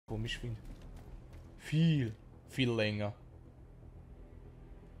Komisch finde. Viel länger.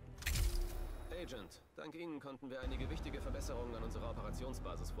 Agent, dank Ihnen konnten wir einige wichtige Verbesserungen an unserer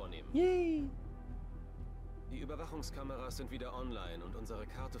Operationsbasis vornehmen. Yay! Die Überwachungskameras sind wieder online und unsere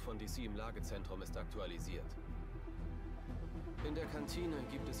Karte von DC im Lagezentrum ist aktualisiert. In der Kantine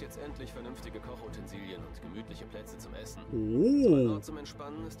gibt es jetzt endlich vernünftige Kochutensilien und gemütliche Plätze zum Essen. So ein Ort zum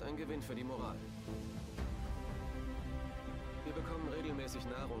Entspannen ist ein Gewinn für die Moral. Wir bekommen regelmäßig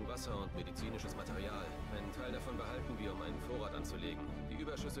Nahrung, Wasser und medizinisches Material. Einen Teil davon behalten wir, um einen Vorrat anzulegen. Die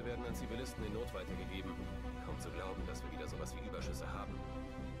Überschüsse werden an Zivilisten in Not weitergegeben. Kaum zu glauben, dass wir wieder sowas wie Überschüsse haben.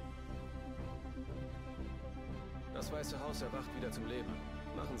 Das Weiße Haus erwacht wieder zum Leben.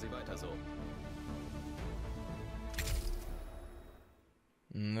 Machen Sie weiter so.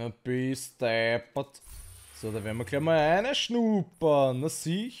 Na, bis deppert. So, da werden wir gleich mal eine schnuppern. Na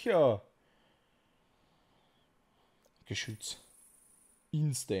sicher. Geschütz.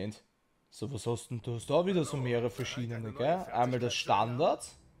 Instant. So, was hast du denn? Du hast da wieder so mehrere verschiedene, gell? Einmal das Standard.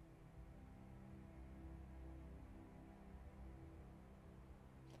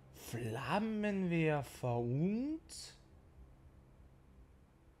 Flammenwerfer und...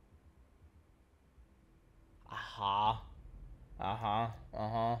 Aha.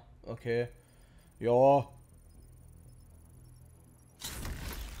 Aha, okay. Ja.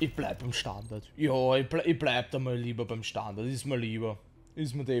 Ich bleib beim Standard. Ja, ich bleib da mal lieber beim Standard. Ist mir lieber.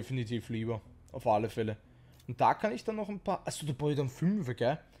 Ist mir definitiv lieber. Auf alle Fälle. Und da kann ich dann noch ein paar... Achso, da brauche ich dann 5,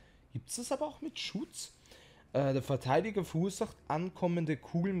 gell? Gibt's das aber auch mit Schutz? Der Verteidiger verursacht ankommende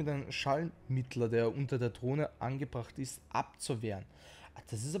Kugeln mit einem Schallmittler, der unter der Drohne angebracht ist, abzuwehren.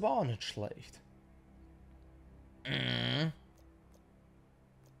 Das ist aber auch nicht schlecht.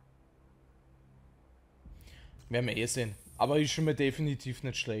 Werden wir eh sehen. Aber ist schon mal definitiv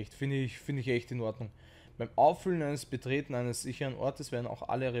nicht schlecht. Finde ich echt in Ordnung. Beim Auffüllen eines Betreten eines sicheren Ortes werden auch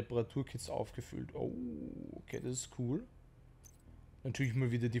alle Reparaturkits aufgefüllt. Oh, okay, das ist cool. Natürlich mal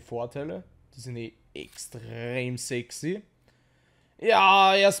wieder die Vorteile. Die sind eh extrem sexy.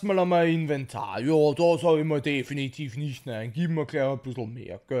 Ja, erstmal einmal Inventar. Ja, da sage ich mal definitiv nicht nein. Gib mir gleich ein bisschen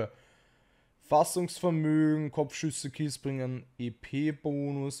mehr, gell. Fassungsvermögen, Kopfschüsse-Kills bringen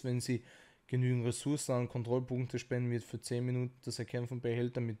EP-Bonus, wenn sie genügend Ressourcen an Kontrollpunkte spenden, wird für 10 Minuten das Erkennen von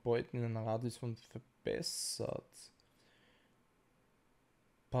Behältern mit Beuten in einer Radius von verbessert.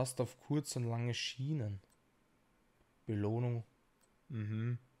 Passt auf kurze und lange Schienen. Belohnung.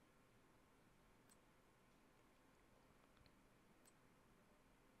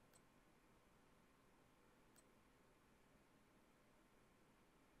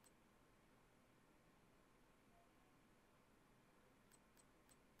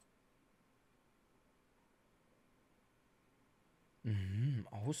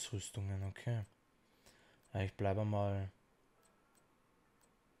 Ausrüstungen, okay. Ja, ich bleibe mal.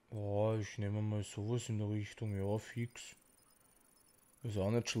 Oh, ich nehme mal sowas in der Richtung, ja, fix. Ist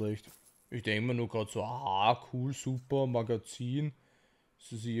auch nicht schlecht. Ich denke mir nur gerade so, aha, cool, super, Magazin.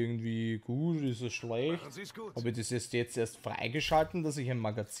 Ist es irgendwie gut, ist es schlecht? Habe ich das jetzt erst freigeschalten, dass ich ein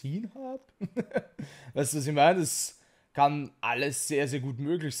Magazin habe? Weißt du, was ich meine? Das kann alles sehr, sehr gut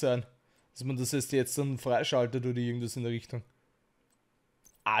möglich sein. Dass man das jetzt dann freischaltet oder irgendwas in der Richtung.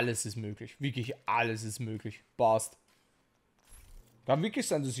 Alles ist möglich. Wirklich alles ist möglich. Passt. Kann wirklich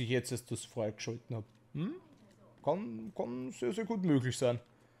sein, dass ich jetzt erst das freigeschalten habe. Kann sehr, sehr gut möglich sein.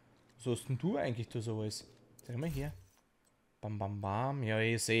 Was hast denn du eigentlich da so alles? Sag mal hier. Bam, bam, bam. Ja,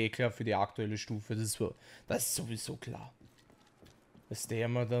 ich sehe klar für die aktuelle Stufe. Das ist sowieso klar. Dass der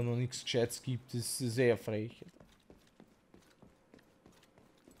mir da noch nichts Gescheites gibt, ist sehr frech.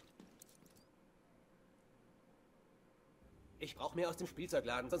 Ich brauche mehr aus dem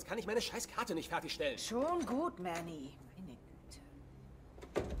Spielzeugladen, sonst kann ich meine scheiß Karte nicht fertigstellen. Schon gut, Manny. Meine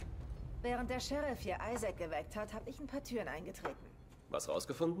Güte. Während der Sheriff hier Isaac geweckt hat, habe ich ein paar Türen eingetreten. Was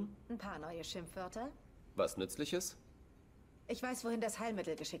rausgefunden? Ein paar neue Schimpfwörter. Was Nützliches? Ich weiß, wohin das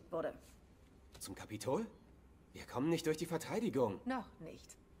Heilmittel geschickt wurde. Zum Kapitol? Wir kommen nicht durch die Verteidigung. Noch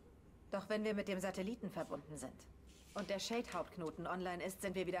nicht. Doch wenn wir mit dem Satelliten verbunden sind und der Shade-Hauptknoten online ist,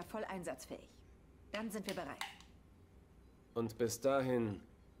 sind wir wieder voll einsatzfähig. Dann sind wir bereit. Und bis dahin,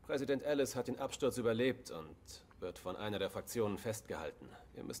 Präsident Alice hat den Absturz überlebt und wird von einer der Fraktionen festgehalten.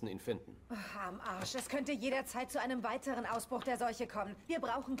 Wir müssen ihn finden. Ach, am Arsch. Es könnte jederzeit zu einem weiteren Ausbruch der Seuche kommen. Wir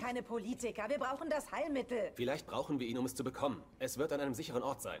brauchen keine Politiker. Wir brauchen das Heilmittel. Vielleicht brauchen wir ihn, um es zu bekommen. Es wird an einem sicheren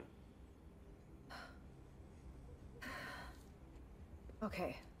Ort sein.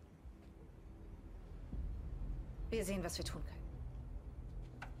 Okay. Wir sehen, was wir tun können.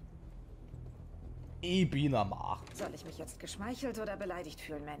 Ich bin am Arsch. Soll ich mich jetzt geschmeichelt oder beleidigt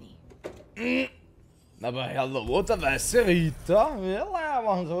fühlen, Manny? Aber hallo, der weiße Ritter? Ja,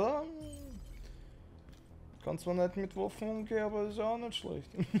 machen, oder? Kann zwar nicht mit Waffen umgehen, aber ist auch nicht schlecht.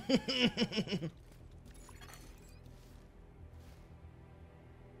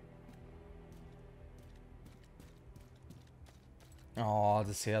 Oh,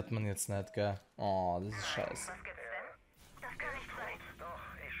 das hört man jetzt nicht, gell? Oh, das ist scheiße. Was gibt's denn? Das kann nicht sein. Doch,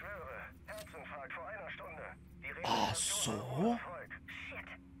 ich schwöre. Herzinfarkt vor einer Stunde. Die Ach Reanimation so? erfolgt. Shit.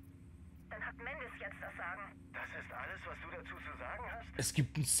 Dann hat Mendes jetzt das Sagen. Das ist alles, was du dazu zu sagen hast? Es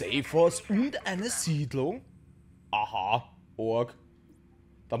gibt ein Safe House und eine Siedlung. Aha, Org.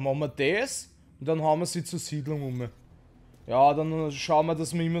 Dann machen wir das und dann haben wir sie zur Siedlung um. Ja, dann schauen wir,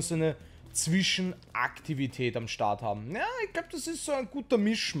 dass wir immer so eine Zwischenaktivität am Start haben. Ja, ich glaube, das ist so ein guter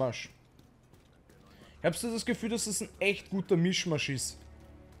Mischmasch. Ich habe so das Gefühl, dass das ein echt guter Mischmasch ist.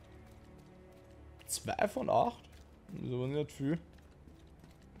 2 von 8? Das ist aber nicht viel.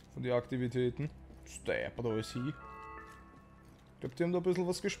 Von den Aktivitäten. Steppert alles hin. Ich glaube, die haben da ein bisschen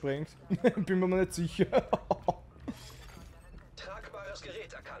was gesprengt. Bin mir mal nicht sicher. Tragbares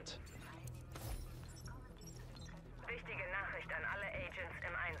Gerät erkannt. Wichtige Nachricht an alle Agents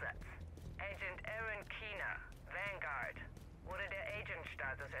im Einsatz. Agent Aaron Keener, Vanguard, wurde der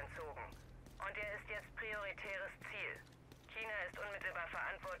Agent-Status entzogen. Und er ist jetzt prioritäres Ziel. Keener ist unmittelbar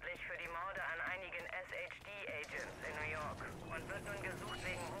verantwortlich für die Morde an einigen SHD-Agents in New York und wird nun gesucht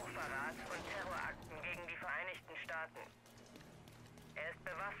wegen Hochverrats und Terrorakten gegen die Vereinigten Staaten. Er ist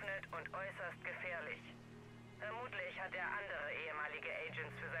bewaffnet und äußerst gefährlich. Vermutlich hat er andere ehemalige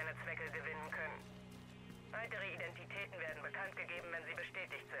Agents für seine Zwecke gewinnen können. Weitere Identitäten werden bekannt gegeben, wenn sie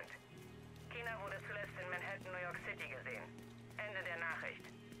bestätigt sind. Keener wurde zuletzt in Manhattan, New York City gesehen. Ende der Nachricht.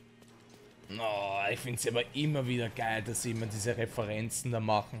 Oh, ich finde es aber immer wieder geil, dass sie immer diese Referenzen da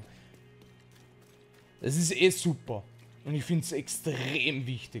machen. Das ist eh super. Und ich finde es extrem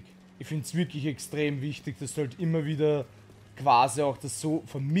wichtig. Ich finde es wirklich extrem wichtig, dass du halt immer wieder quasi auch das so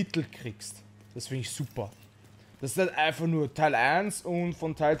vermittelt kriegst. Das finde ich super. Das ist nicht einfach nur Teil 1 und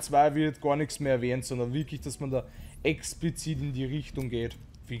von Teil 2 wird gar nichts mehr erwähnt, sondern wirklich, dass man da explizit in die Richtung geht.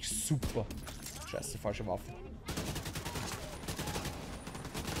 Finde ich super. Scheiße, falsche Waffe.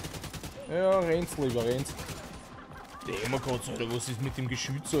 Ja, rennt's lieber, rennt's. Der Hammerkotz, Alter, was ist mit dem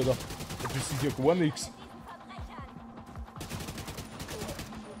Geschütz, Alter? Da passiert ja gar nichts.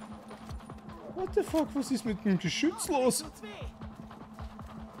 What the fuck, was ist mit dem Geschütz los?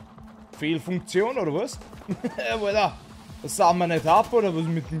 Fehlfunktion, oder was? Alter, das sah man nicht ab, oder was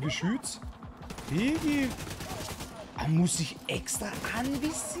mit dem Geschütz? Wie? Muss ich extra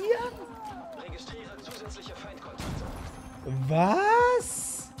anvisieren? Registriere zusätzliche Feindkontakte.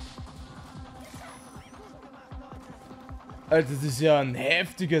 Was? Alter, das ist ja ein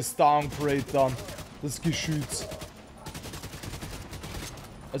heftiges Downgrade dann, das Geschütz.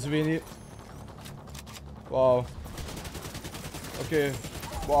 Also wenn ich... Wow. Okay,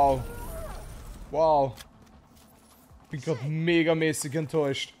 wow. Wow. Bin gerade megamäßig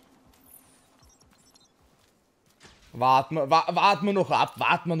enttäuscht. Warten wir noch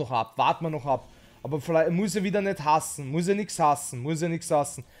ab. Aber vielleicht muss er wieder nicht hassen. Muss er nichts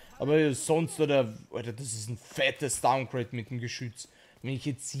hassen. Aber sonst, Alter, das ist ein fettes Downgrade mit dem Geschütz. Wenn ich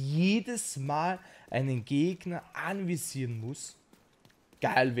jetzt jedes Mal einen Gegner anvisieren muss,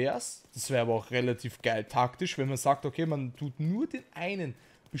 geil wär's. Das wäre aber auch relativ geil taktisch, wenn man sagt, okay, man tut nur den einen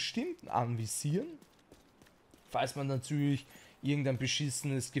bestimmten anvisieren. Falls man natürlich irgendein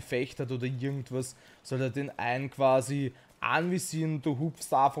beschissenes Gefecht hat oder irgendwas, soll er den einen quasi anvisieren, du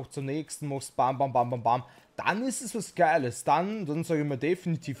hupfst einfach zur nächsten, machst bam, bam, bam, bam, bam. Dann ist es was Geiles. Dann sage ich mir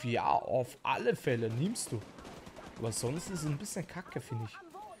definitiv ja, auf alle Fälle nimmst du. Aber sonst ist es ein bisschen kacke, finde ich.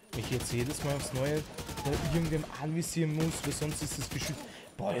 Wenn ich jetzt jedes Mal aufs Neue irgendwem anvisieren muss, weil sonst ist das Geschütz...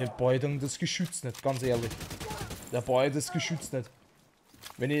 Boah, dann das Geschütz nicht, ganz ehrlich. Das Geschütz nicht.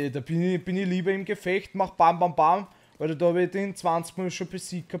 Da bin ich lieber im Gefecht, mach bam, bam, bam, weil da habe ich den 20 Mal schon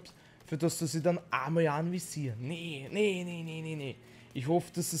besiegt gehabt, für das sie dann einmal anvisieren. Nee. Ich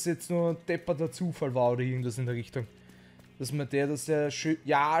hoffe, dass es jetzt nur ein depperter Zufall war oder irgendwas in der Richtung. Dass man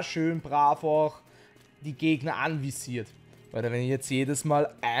schön brav auch die Gegner anvisiert. Weil wenn ich jetzt jedes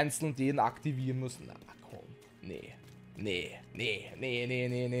Mal einzeln den aktivieren muss, na komm, nee.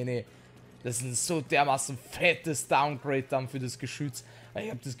 Das ist ein so dermaßen fettes Downgrade dann für das Geschütz. Ich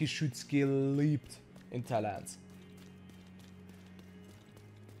habe das Geschütz geliebt in Teil 1.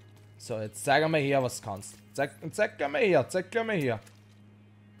 So, jetzt zeig mal her, was du kannst. Zeig mal her.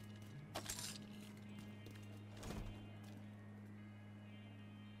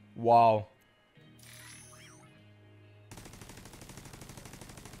 Wow.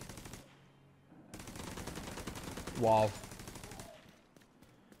 Wow.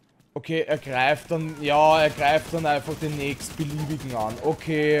 Okay, er greift dann... Ja, er greift dann einfach den nächstbeliebigen an.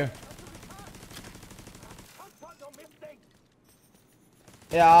 Okay.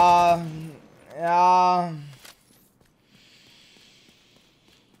 Ja... Ja...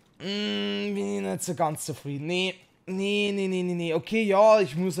 bin ich nicht so ganz zufrieden. Nee. Okay, ja,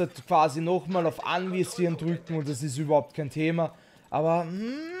 ich muss halt quasi nochmal auf Anvisieren drücken und das ist überhaupt kein Thema. Aber,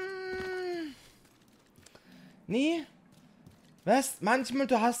 nee. Weißt, manchmal,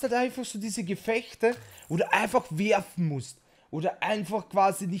 du hast halt einfach so diese Gefechte, wo du einfach werfen musst. Oder einfach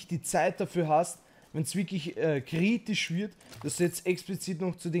quasi nicht die Zeit dafür hast, wenn es wirklich kritisch wird, dass du jetzt explizit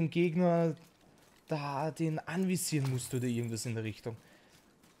noch zu den Gegnern da den anvisieren musst oder irgendwas in der Richtung.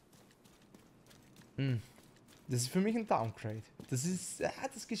 Das ist für mich ein Downgrade. Das ist, ja,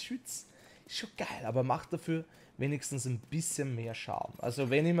 das Geschütz ist schon geil, aber macht dafür wenigstens ein bisschen mehr Schaden. Also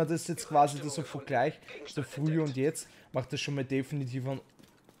wenn ich mir das jetzt quasi so vergleiche, so früher und jetzt, macht das schon mal definitiv einen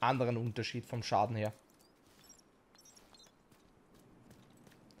anderen Unterschied vom Schaden her.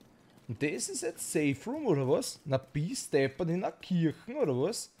 Und das ist jetzt Safe Room, oder was? Na, Biesteppert in der Kirche, oder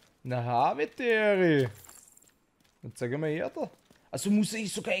was? Na, Haveteri. Dann zeig mal her da. Also muss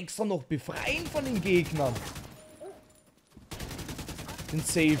ich sogar extra noch befreien von den Gegnern. Den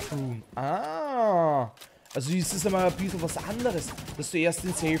Safe Room. Ah. Also ist das einmal ein bisschen was anderes, dass du erst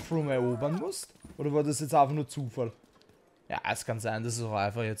den Safe Room erobern musst? Oder war das jetzt einfach nur Zufall? Ja, es kann sein, dass es auch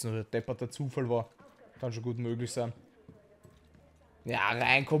einfach jetzt nur der depperter Zufall war. Kann schon gut möglich sein. Ja,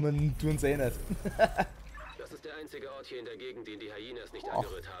 reinkommen tun sie eh nicht. Das ist der einzige Ort hier in der Gegend, den die Hyenas nicht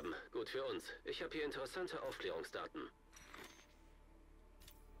angerührt haben. Gut für uns. Ich habe hier interessante Aufklärungsdaten.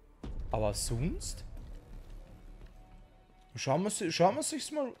 Aber sonst? Schauen wir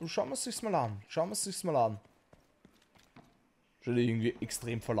sich's mal an. Schaut irgendwie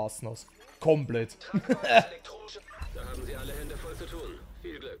extrem verlassen aus. Komplett. Da haben sie alle Hände voll zu tun.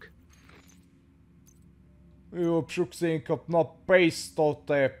 Viel Glück. Ich hab schon gesehen gehabt, na Base da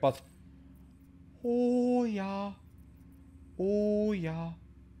deppert. Oh ja. Oh ja.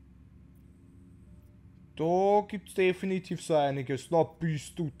 Da gibt's definitiv so einiges. Na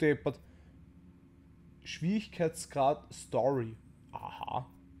bist du deppert. Schwierigkeitsgrad Story. Aha.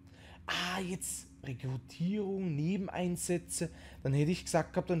 Ah, jetzt Rekrutierung, Nebeneinsätze. Dann hätte ich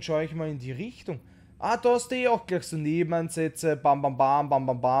gesagt gehabt, dann schaue ich mal in die Richtung. Ah, da hast du eh auch gleich so Nebeneinsätze. Bam, bam, bam, bam,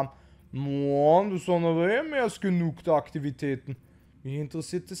 bam, bam. Mann, das sind aber eh mehr als genug der Aktivitäten. Mich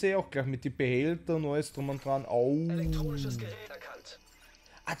interessiert das eh auch gleich mit den Behältern und alles drum und dran. Oh. Elektronisches Gerät erkannt.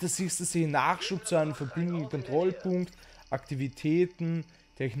 Ah, da siehst du sie Nachschub zu einem verbündeten Kontrollpunkt. Aktivitäten,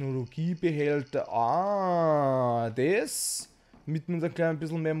 Technologiebehälter. Ah, das. Damit man da gleich ein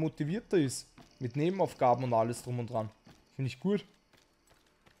bisschen mehr motivierter ist. Mit Nebenaufgaben und alles drum und dran. Finde ich gut.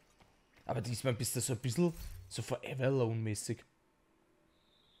 Aber diesmal bist du so ein bisschen so Forever Alone-mäßig.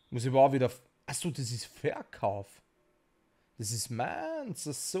 Muss ich aber auch wieder... Achso, das ist Verkauf. Das ist meins.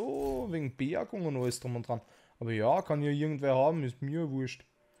 So, wegen Bergung und alles drum und dran. Aber ja, kann ja irgendwer haben, ist mir wurscht.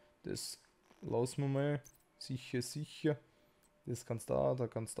 Das lassen wir mal. Sicher. Das kannst du da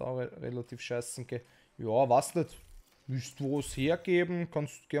kannst du auch relativ scheißen gehen. Ja, was nicht. Willst du was hergeben?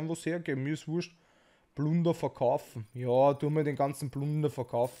 Kannst gern was hergeben, mir ist wurscht. Plunder verkaufen. Ja, tu mal den ganzen Plunder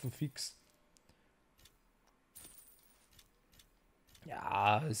verkaufen, fix.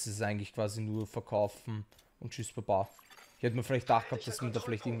 Ja, es ist eigentlich quasi nur verkaufen und tschüss Baba. Ich hätte mir vielleicht gedacht gehabt, dass man da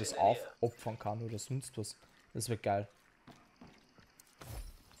vielleicht irgendwas aufopfern kann oder sonst was. Das wäre geil.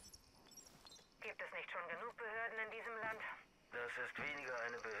 Gibt es nicht schon genug Behörden in diesem Land? Das ist weniger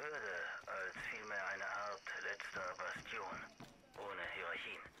eine Behörde, als vielmehr eine Art letzter Bastion. Ohne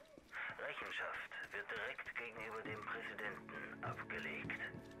Hierarchien. Rechenschaft wird direkt gegenüber dem Präsidenten abgelegt.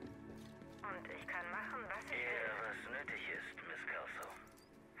 Und ich kann machen, was ich will. Eher was nötig ist, Miss Kelso.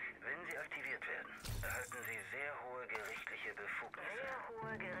 Wenn sie aktiviert werden, erhalten sie sehr hohe gerichtliche Befugnisse. Sehr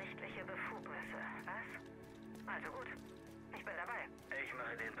hohe gerichtliche Befugnisse. Was? Also gut. Ich bin dabei. Ich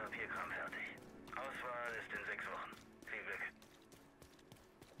mache den Papierkram fertig. Auswahl ist in 6 Wochen. Viel Glück.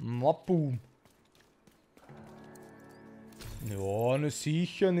 Na boom. Ja, ne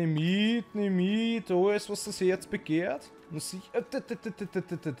sicher, ne mit, alles was das Herz begehrt. Ne sicher.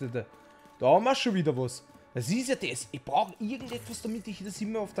 Da haben wir schon wieder was. Das ist ja das. Ich brauche irgendetwas, damit ich das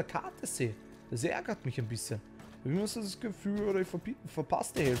immer auf der Karte sehe. Das ärgert mich ein bisschen. Ich habe immer so das Gefühl, oder ich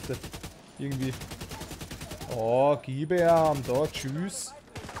verpasse die Hälfte. Irgendwie. Oh, gib ihm. Da, tschüss.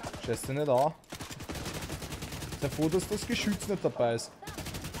 Scheiß dir nicht an. Sei froh, dass das Geschütz nicht dabei ist.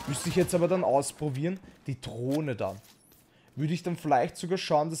 Müsste ich jetzt aber dann ausprobieren. Die Drohne dann. Würde ich dann vielleicht sogar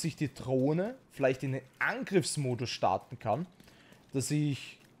schauen, dass ich die Drohne vielleicht in den Angriffsmodus starten kann. Dass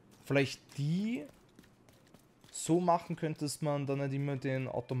ich vielleicht die so machen könnte, dass man dann nicht immer den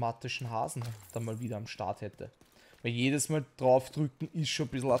automatischen Hasen dann mal wieder am Start hätte. Weil jedes Mal draufdrücken ist schon ein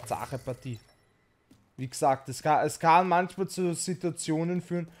bisschen eine zache Partie. Wie gesagt, es kann manchmal zu Situationen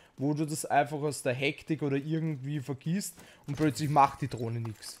führen, wo du das einfach aus der Hektik oder irgendwie vergisst und plötzlich macht die Drohne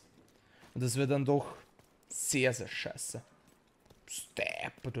nichts. Und das wäre dann doch sehr, sehr scheiße.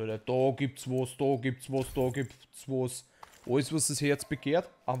 Step, oder da gibt's was, da gibt's was, da gibt's was. Alles, was das Herz begehrt.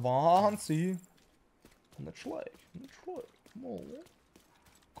 Ah, Wahnsinn. Nicht schlecht, nicht schlecht. Oh.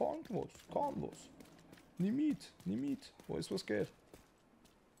 Kann was. Nimm mit. Alles, was geht.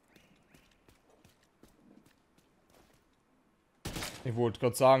 Ich wollte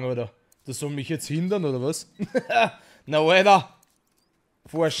gerade sagen, oder? Das soll mich jetzt hindern, oder was? Na, Alter!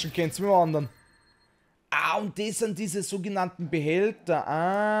 Forschen kennt's mit dem anderen. Ah, und das sind diese sogenannten Behälter.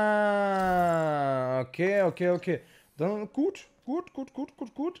 Ah, okay. Dann gut.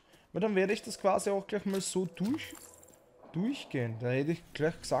 Weil dann werde ich das quasi auch gleich mal so durchgehen. Da hätte ich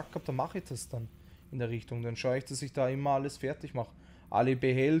gleich gesagt gehabt, dann mache ich das dann in der Richtung. Dann schaue ich, dass ich da immer alles fertig mache. Alle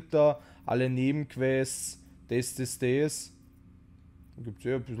Behälter, alle Nebenquests, das. Da gibt es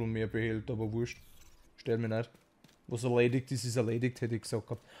ja ein bisschen mehr Behälter, aber wurscht. Stell mir nicht. Was erledigt ist erledigt, hätte ich gesagt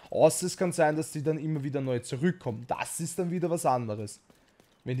gehabt. Außer es kann sein, dass die dann immer wieder neu zurückkommen. Das ist dann wieder was anderes.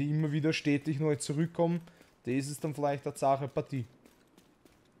 Wenn die immer wieder stetig neu zurückkommen, das ist dann vielleicht eine Sache Partie.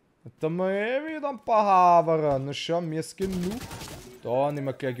 Da haben wir wieder ein paar Haberer. Na schau, mir ist genug. Da nehmen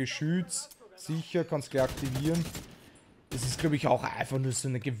wir gleich Geschütz. Sicher, kannst gleich aktivieren. Das ist, glaube ich, auch einfach nur so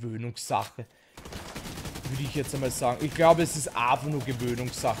eine Gewöhnungssache. Würde ich jetzt einmal sagen. Ich glaube, es ist einfach nur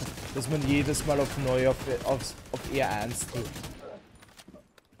Gewöhnungssache, dass man jedes Mal auf neu auf R1 drückt.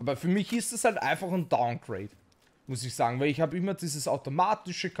 Aber für mich ist es halt einfach ein Downgrade, muss ich sagen, weil ich habe immer dieses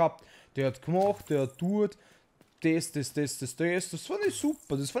Automatische gehabt, der hat gemacht, der hat tut, das fand ich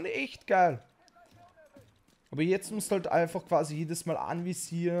super, das fand ich echt geil. Aber jetzt musst du halt einfach quasi jedes Mal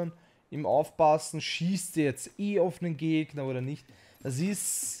anvisieren, im Aufpassen, schießt der jetzt auf einen Gegner oder nicht. Das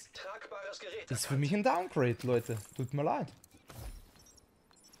ist für mich ein Downgrade, Leute. Tut mir leid.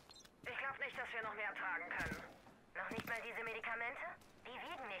 Ich glaube nicht, dass wir noch mehr tragen können. Noch nicht mal diese Medikamente? Die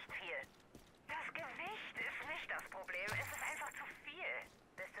wiegen nicht viel. Das Gewicht ist nicht das Problem. Es ist einfach zu viel.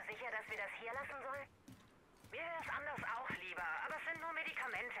 Bist du sicher, dass wir das hier lassen sollen? Mir wäre es anders auch lieber, aber es sind nur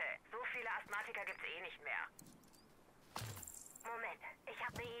Medikamente. So viele Asthmatiker gibt's eh nicht mehr. Moment, ich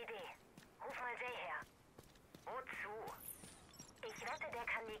habe eine Idee. Ruf mal Jay her. Wozu? Ich wette, der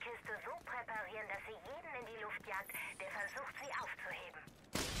kann die Kiste so präparieren, dass sie jeden in die Luft jagt, der versucht, sie aufzuheben.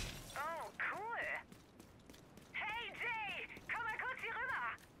 Oh, cool. Hey, Jay, komm mal kurz hier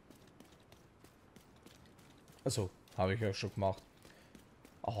rüber. Also, habe ich ja schon gemacht.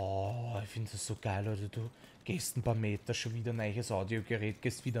 Oh, ich finde das so geil, Leute. Du gehst ein paar Meter, schon wieder ein neues Audiogerät,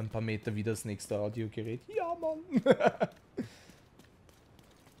 gehst wieder ein paar Meter, wieder das nächste Audiogerät. Ja, Mann.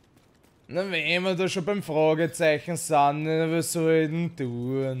 Na, wenn wir da schon beim Fragezeichen sind, was soll ich denn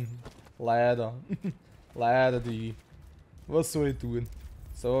tun? Leider. Leider die. Was soll ich tun?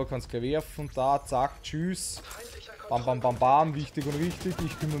 So, kannst gleich werfen, da, zack, tschüss. Bam, bam, bam, bam, wichtig und richtig.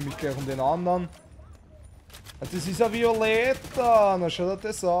 Ich kümmere mich gleich um den anderen. Und das ist ein Violetter. Na, schau dir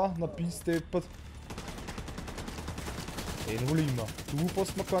das an. Na, bist deppert. Den hol ich mir. Du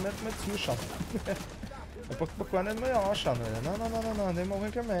brauchst mir gar nicht mehr zuschauen. Da braucht man gar nicht mehr anschauen. Nein, den mache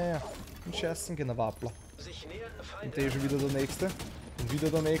ich gleich mehr. Und scheißen gehen, Wappler. Und der ist schon wieder der nächste. Und wieder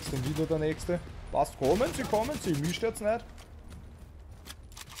der nächste und wieder der nächste. Passt, kommen Sie, mischt jetzt nicht.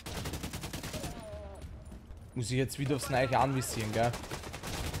 Muss ich jetzt wieder aufs Neue anvisieren, gell?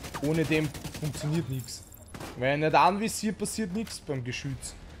 Ohne dem funktioniert nichts. Wenn er nicht anvisiert, passiert nichts beim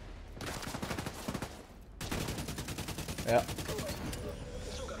Geschütz. Ja.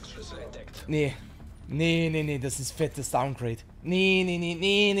 Nee, das ist fettes Downgrade.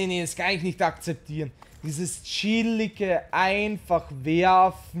 Nee, das kann ich nicht akzeptieren. Dieses chillige einfach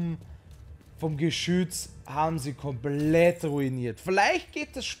werfen vom Geschütz haben sie komplett ruiniert. Vielleicht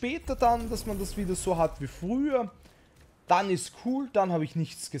geht das später dann, dass man das wieder so hat wie früher. Dann ist cool, dann habe ich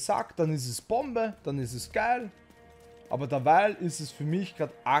nichts gesagt, dann ist es Bombe, dann ist es geil. Aber derweil ist es für mich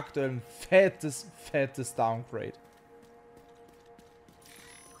gerade aktuell ein fettes Downgrade.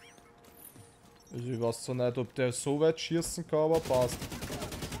 Also ich weiß zwar nicht, ob der so weit schießen kann, aber passt.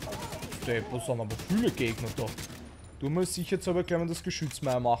 Da sind aber viele Gegner da. Du musst sicher jetzt aber gleich mal das Geschütz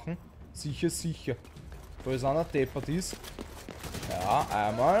mehr machen. Sicher. Falls einer deppert ist. Ja,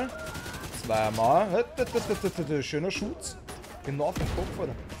 einmal. Zweimal. Schöner Schutz. Genau auf den Kopf,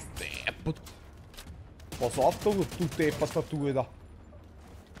 Alter. Deppert. Pass auf, du depperst da, du, Alter.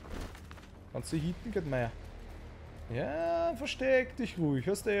 Kannst du hitten, geht mehr. Ja, versteck dich ruhig,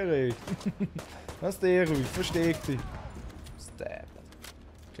 hast du eh recht. Hast du eh ruhig, versteck dich. Stab.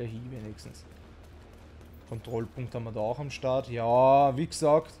 Gleich hier wenigstens. Kontrollpunkt haben wir da auch am Start. Ja, wie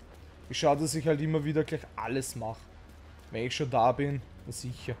gesagt, ich schaue, dass ich halt immer wieder gleich alles mache. Wenn ich schon da bin, dann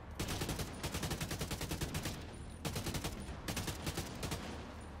sicher.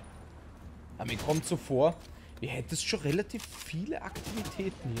 Aber mir kommt so vor, ihr hättet schon relativ viele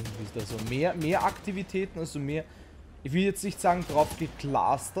Aktivitäten irgendwie. Also mehr Aktivitäten, also mehr. Ich will jetzt nicht sagen drauf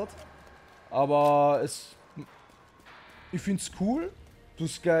geklustert, aber ich finde es cool. Du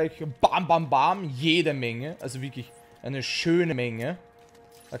hast gleich bam bam bam jede Menge, also wirklich eine schöne Menge.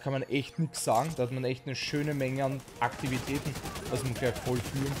 Da kann man echt nichts sagen, da hat man echt eine schöne Menge an Aktivitäten, was man gleich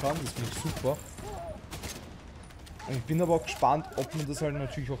vollführen kann. Das finde ich super. Und ich bin aber auch gespannt, ob man das halt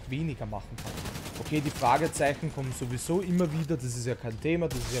natürlich auch weniger machen kann. Okay, die Fragezeichen kommen sowieso immer wieder, das ist ja kein Thema,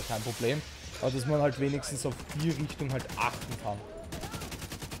 das ist ja kein Problem. Aber dass man halt wenigstens auf die Richtung halt achten kann.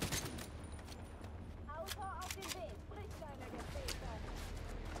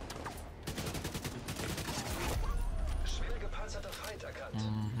 Schwer gepanzerter Feind erkannt.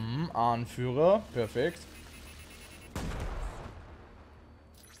 Mhm, Anführer, perfekt.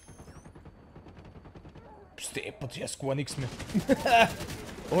 Steppert, hier ist gar nichts mehr.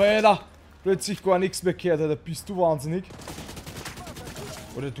 Alter, plötzlich gar nichts mehr gehört, Alter, bist du wahnsinnig.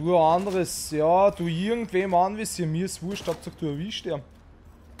 Oder du ein anderes, ja, du irgendwem anvisieren, mir ist wurscht, Hauptsache du erwischt ihn.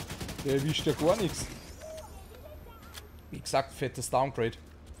 Der erwischt ja gar nichts. Wie gesagt, fettes Downgrade.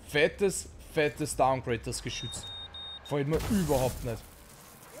 Fettes Downgrade, das Geschütz. Gefällt mir überhaupt nicht.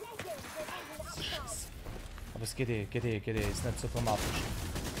 Scheiße. Aber es geht eh, ist nicht so dramatisch.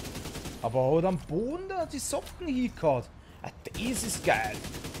 Aber hat am Boden da die Socken hingehauen. Ah, das ist geil.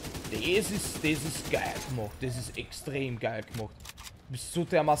 Das ist geil gemacht. Das ist extrem geil gemacht. Du bist so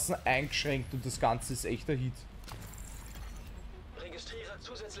dermaßen eingeschränkt und das Ganze ist echt ein Hit. Registriere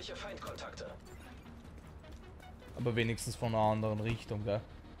zusätzliche Feindkontakte. Aber wenigstens von einer anderen Richtung, gell?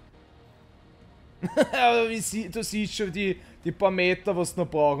 Aber du siehst schon die paar Meter, was du noch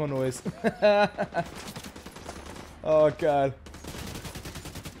brauchen und alles. Oh, geil.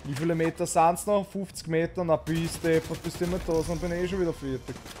 Wie viele Meter sind es noch? 50 Meter? Na, bis du immer da, dann bin ich eh schon wieder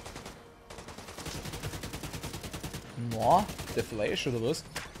fertig. Na, der Flash oder was?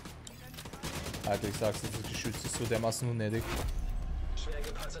 Alter, ich sag's jetzt, das Geschütz ist so dermaßen unnötig. Schwer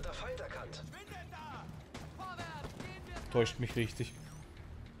gepanzerter Feind erkannt. Täuscht mich richtig.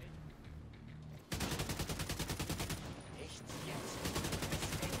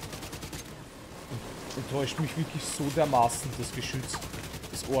 Täuscht mich wirklich so dermaßen, das Geschütz.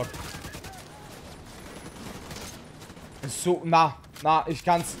 Das Ork. So, na, ich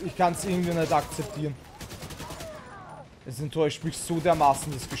kann's irgendwie nicht akzeptieren. Es enttäuscht mich so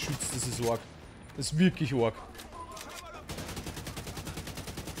dermaßen, das Geschütz, das ist Ork. Das ist wirklich Ork.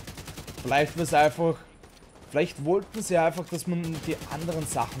 Vielleicht war es einfach... Vielleicht wollten sie einfach, dass man die anderen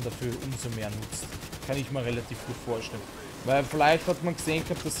Sachen dafür umso mehr nutzt. Kann ich mir relativ gut vorstellen. Weil vielleicht hat man gesehen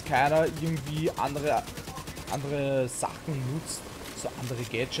gehabt, dass keiner irgendwie andere Sachen nutzt. So andere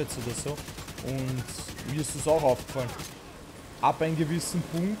Gadgets oder so. Und mir ist das auch aufgefallen. Ab einem gewissen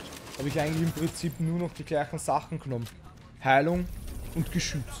Punkt habe ich eigentlich im Prinzip nur noch die gleichen Sachen genommen. Heilung und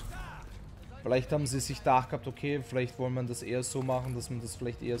Geschütz. Vielleicht haben sie sich gedacht gehabt, okay, vielleicht wollen wir das eher so machen, dass man das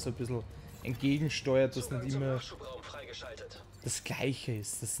vielleicht eher so ein bisschen entgegensteuert, dass nicht immer das Gleiche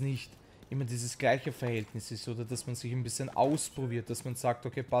ist, dass nicht immer dieses gleiche Verhältnis ist oder dass man sich ein bisschen ausprobiert, dass man sagt,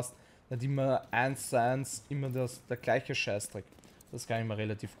 okay, passt, nicht immer 1:1 immer der gleiche Scheißdreck. Das kann ich mir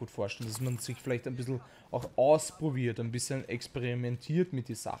relativ gut vorstellen, dass man sich vielleicht ein bisschen auch ausprobiert, ein bisschen experimentiert mit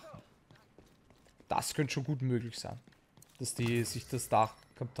den Sachen. Das könnte schon gut möglich sein, dass die sich das gedacht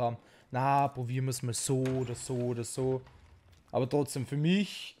gehabt haben, na, probieren wir es mal so oder so oder so. Aber trotzdem, für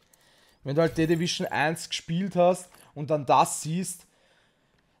mich, wenn du halt The Division 1 gespielt hast und dann das siehst,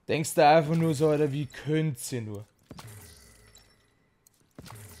 denkst du einfach nur so, Alter, wie könnt ihr nur?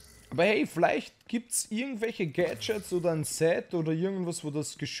 Aber hey, vielleicht gibt es irgendwelche Gadgets oder ein Set oder irgendwas, wo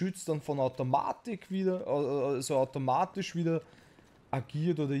das Geschütz dann von Automatik wieder, also automatisch wieder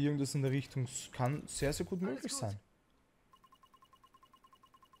agiert oder irgendwas in der Richtung. Das kann sehr, sehr gut möglich sein.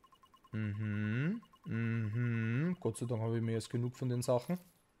 Gott sei Dank habe ich mehr als genug von den Sachen.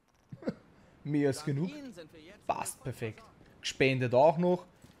 Mehr als genug. Passt perfekt. Gespendet auch noch.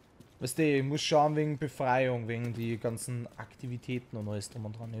 Weißt du, ich muss schauen wegen Befreiung, wegen die ganzen Aktivitäten und alles drum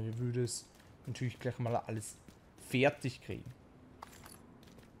und dran. Ich will das natürlich gleich mal alles fertig kriegen.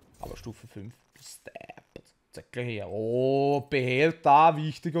 Aber Stufe 5. Steppert. Zeig gleich her. Oh, behält da,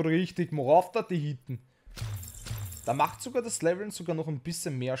 wichtig oder richtig. Mach auf da die Hitten. Da macht sogar das Leveln sogar noch ein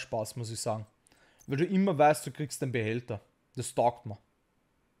bisschen mehr Spaß, muss ich sagen. Weil du immer weißt, du kriegst den Behälter. Das taugt mir.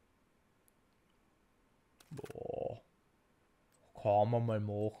 Boah. Kann man mal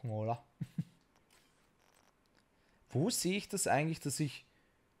machen, oder? Wo sehe ich das eigentlich, dass ich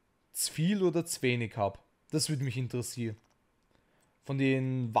zu viel oder zu wenig habe? Das würde mich interessieren. Von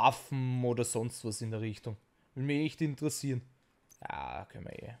den Waffen oder sonst was in der Richtung. Würde mich echt interessieren. Ja, können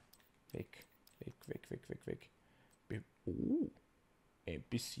wir eh. Weg. Weg. Oh.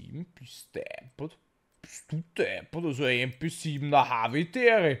 MP7, bist du deppert? Bist du deppert? Also MP7, na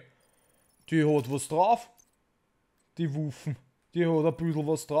Habitäre. Die hat was drauf. Die Wuffen. Die hat ein bisschen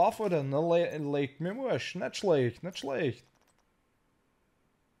was drauf, Alter. Na, leg mir am Arsch. Nicht schlecht, nicht schlecht.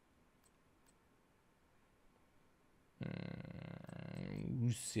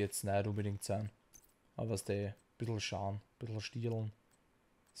 Muss jetzt nicht unbedingt sein. Aber was der, ein bisschen schauen, ein bisschen stielen.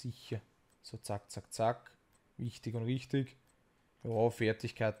 Sicher. So zack, zack, zack. Wichtig und richtig. Ja,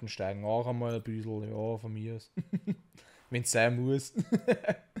 Fertigkeiten steigen auch einmal ein bisschen. Ja, von mir aus. Wenn es sein muss.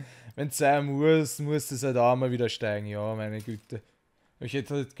 Wenn es sein muss, muss es halt auch mal wieder steigen. Ja, meine Güte. Ich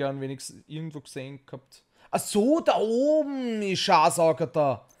hätte halt gern wenigstens irgendwo gesehen gehabt. Ach so, da oben ist Schasauger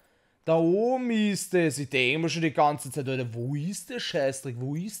da. Da oben ist es. Ich denke mir schon die ganze Zeit, Alter, wo ist der Scheißdreck?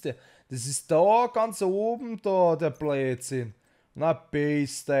 Wo ist der? Das ist da, ganz oben da, der Blödsinn. Na,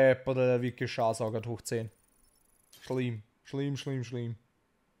 Base-Step oder der wirklich Schasauger hoch 10. Schlimm. Schlimm.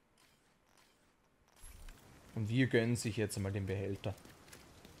 Und wir gönnen sich jetzt einmal den Behälter.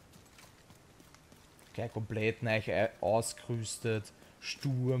 Gleich komplett neu ausgerüstet.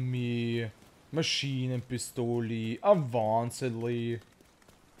 Sturmi, Maschinenpistoli, ein Wahnsinnig.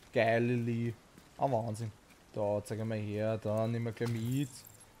 Geileli. Ein Wahnsinn. Da, zeig mal her, da nehmen wir gleich mit.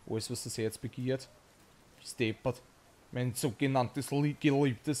 Alles, was das Herz begehrt. Steppert. Mein sogenanntes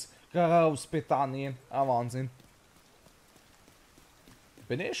geliebtes Großbritannien. Ein Wahnsinn.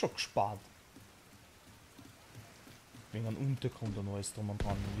 Bin eh schon gespannt. Wegen einem Untergrund und alles drum und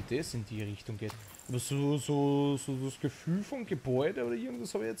dran, wie das in die Richtung geht. Aber so das Gefühl von Gebäude oder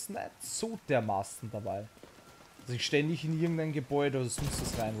irgendwas habe ich jetzt nicht so dermaßen dabei. Dass ich ständig in irgendein Gebäude oder sonst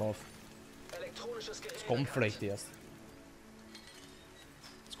was reinlaufe. Das kommt vielleicht erst.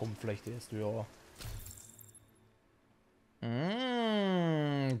 Ja.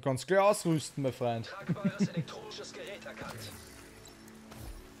 Ganz klar ausrüsten, mein Freund. Tragbares elektronisches Gerät erkannt. Es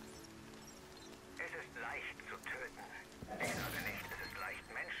ist leicht zu töten. Ich sage nicht, es ist leicht,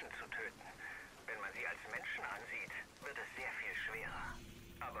 Menschen zu töten. Wenn man sie als Menschen ansieht, wird es sehr viel schwerer.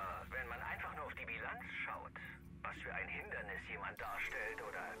 Aber wenn man einfach nur auf die Bilanz schaut, was für ein Hindernis jemand darstellt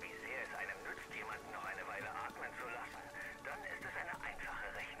oder wie sehr es einem nützt, jemanden noch eine Weile atmen zu lassen, dann ist es eine einfache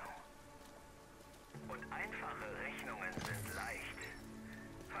Rechnung. Und einfache Rechnungen sind leicht.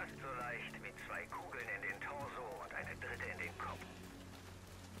 Fast so leicht wie 2 Kugeln in den Torso und eine dritte in den Kopf.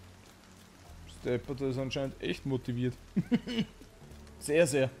 Stepper ist anscheinend echt motiviert. Sehr,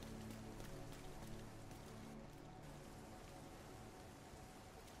 sehr.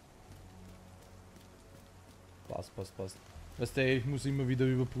 Passt. Weißt du, ich muss immer wieder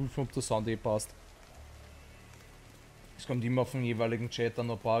überprüfen, ob der Sound eh passt. Es kommt immer auf den jeweiligen Chat an,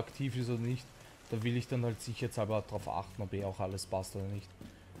 ob er aktiv ist oder nicht. Da will ich dann halt sicherheitshalber darauf achten, ob eh auch alles passt oder nicht.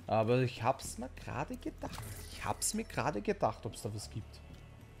 Aber ich hab's mir gerade gedacht. Ob es da was gibt.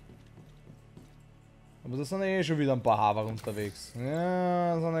 Aber da sind eh schon wieder ein paar Haver unterwegs.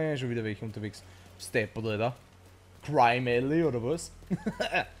 Ja, da sind eh schon wieder welche unterwegs. Step oder? Crime Alley oder was?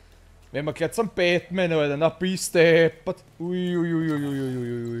 Wenn wir gleich zum Batman, Alter, na bist du deppert.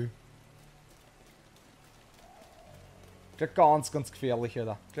 Ui. Gleich ganz gefährlich,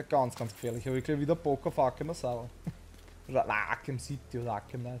 Alter. Gleich ganz gefährlich. Aber ich gleich wieder Bock auf Arkham Asylum. Oder Arkham City oder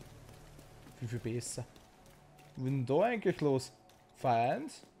Arkham Knight. Viel besser. Was ist denn da eigentlich los?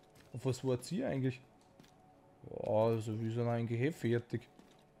 Feind? Auf was war's hier eigentlich? Ja, also wir sind eigentlich eh fertig.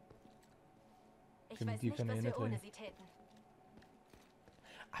 Ich weiß nicht, was wir ohne sie täten.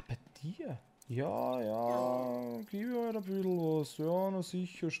 Ah, bei dir? Ja, gib mir halt ein bisschen was. Ja, na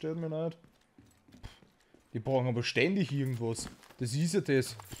sicher, stört mir nicht. Die brauchen aber ständig irgendwas. Das ist ja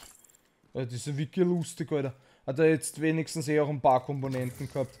das. Das ist ja wirklich lustig, Alter. Hat er jetzt wenigstens eh auch ein paar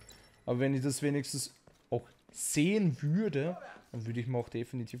Komponenten gehabt. Aber wenn ich das wenigstens auch sehen würde, dann würde ich mir auch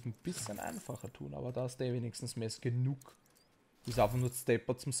definitiv ein bisschen einfacher tun. Aber da ist der wenigstens mehr genug. Das ist einfach nur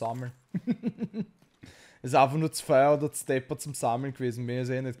Stepper zum Sammeln. Das ist einfach nur zu Feuer oder Stepper zum Sammeln gewesen. Mehr ist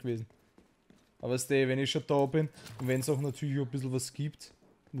eh nicht gewesen. Aber wenn ich schon da bin und wenn es auch natürlich ein bisschen was gibt,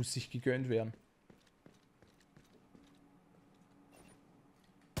 muss sich gegönnt werden.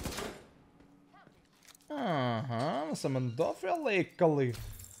 Aha, was haben wir denn da für ein Leckerli?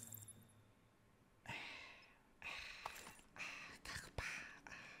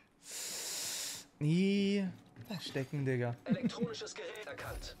 Nee, verstecken, Digga. Elektronisches Gerät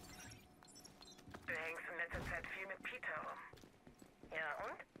erkannt. Du hängst in letzter Zeit viel mit Peter rum. Ja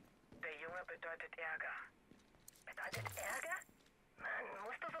und? Der Junge bedeutet Ärger. Bedeutet Ärger? Mann,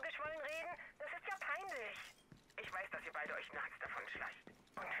 musst du so geschwollen reden? Das ist ja peinlich. Ich weiß, dass ihr beide euch nachts davon schleicht.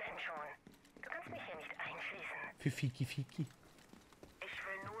 Und wenn schon. Du kannst mich hier nicht einschließen. Für Fiki Fiki. Ich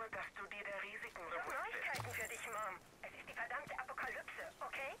will nur, dass du dir der Risiken bewusst bist. Neuigkeiten für dich, Mom. Es ist die verdammte Apokalypse,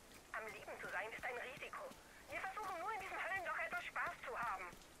 okay? Am Leben zu sein ist ein Risiko. Wir versuchen nur in diesem Höllenloch etwas Spaß zu haben.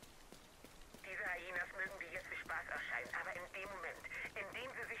 Diese Hyenas mögen dir jetzt wie Spaß erscheinen, aber in dem Moment, in dem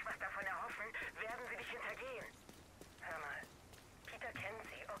sie sich was davon erhoffen, werden sie dich hintergehen. Hör mal, Peter kennt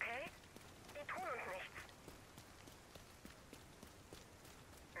sie, okay? Die tun uns nichts.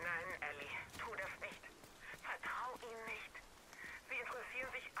 Nein, Ellie, tu das nicht. Vertrau ihnen nicht. Sie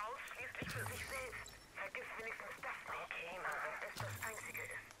interessieren sich ausschließlich für sich selbst. Vergiss wenigstens das nicht. Okay, Mann, wenn es das Einzige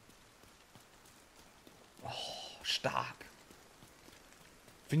ist. Stark.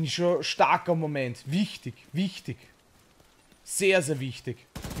 Finde ich schon starker Moment. Wichtig, wichtig. Sehr, sehr wichtig.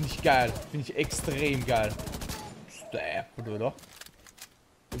 Finde ich geil. Finde ich extrem geil. Stapel, oder?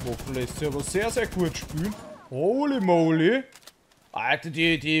 Die Waffe lässt sich aber sehr, sehr gut spielen. Holy moly. Alter,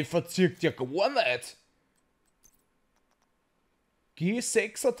 die verzirkt ja gar nicht.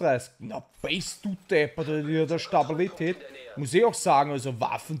 G36. Na, bist du deppert, der Stabilität. Muss ich auch sagen, also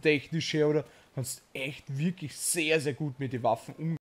waffentechnisch her, oder? Kannst echt wirklich sehr, sehr gut mit den Waffen umgehen.